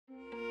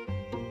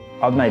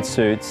I've made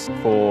suits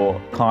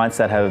for clients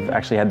that have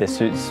actually had their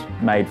suits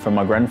made from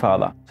my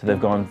grandfather. So they've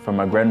gone from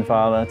my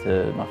grandfather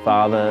to my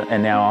father,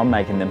 and now I'm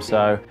making them,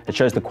 so it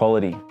shows the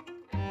quality.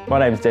 My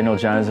name's Daniel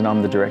Jones and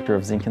I'm the director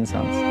of Zink &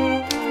 Sons.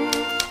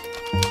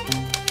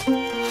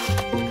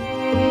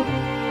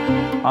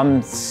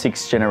 I'm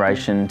sixth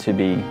generation to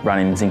be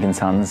running Zink &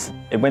 Sons.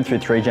 It went through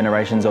 3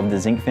 generations of the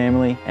Zink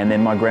family, and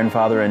then my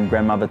grandfather and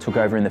grandmother took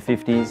over in the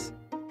 50s.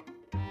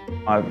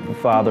 My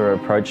father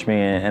approached me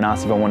and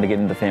asked if I wanted to get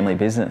into the family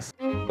business.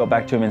 Got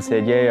back to him and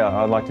said, yeah,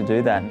 I'd like to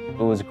do that. It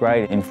was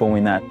great in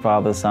forming that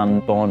father-son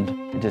bond.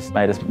 It just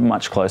made us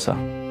much closer.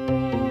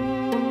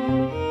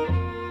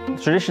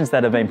 Traditions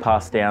that have been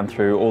passed down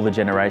through all the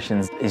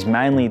generations is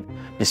mainly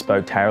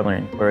bespoke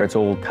tailoring, where it's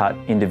all cut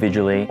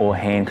individually or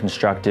hand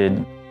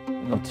constructed,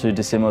 not too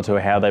dissimilar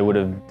to how they would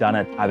have done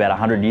it about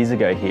 100 years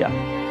ago here.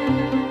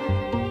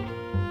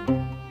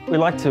 We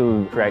like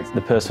to create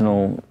the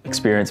personal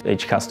experience for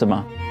each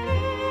customer.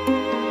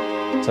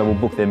 So we'll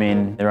book them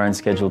in their own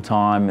scheduled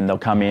time, and they'll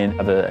come in,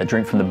 have a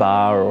drink from the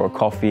bar or a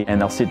coffee,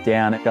 and they'll sit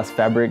down and discuss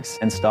fabrics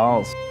and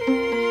styles.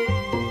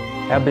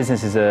 Our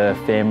business is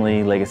a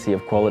family legacy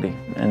of quality,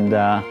 and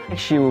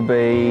next year will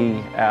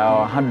be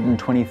our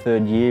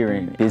 123rd year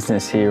in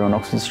business here on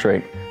Oxford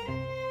Street.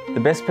 The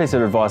best piece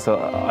of advice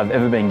I've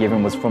ever been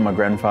given was from my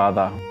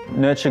grandfather.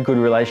 Nurture good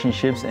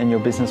relationships and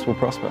your business will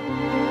prosper.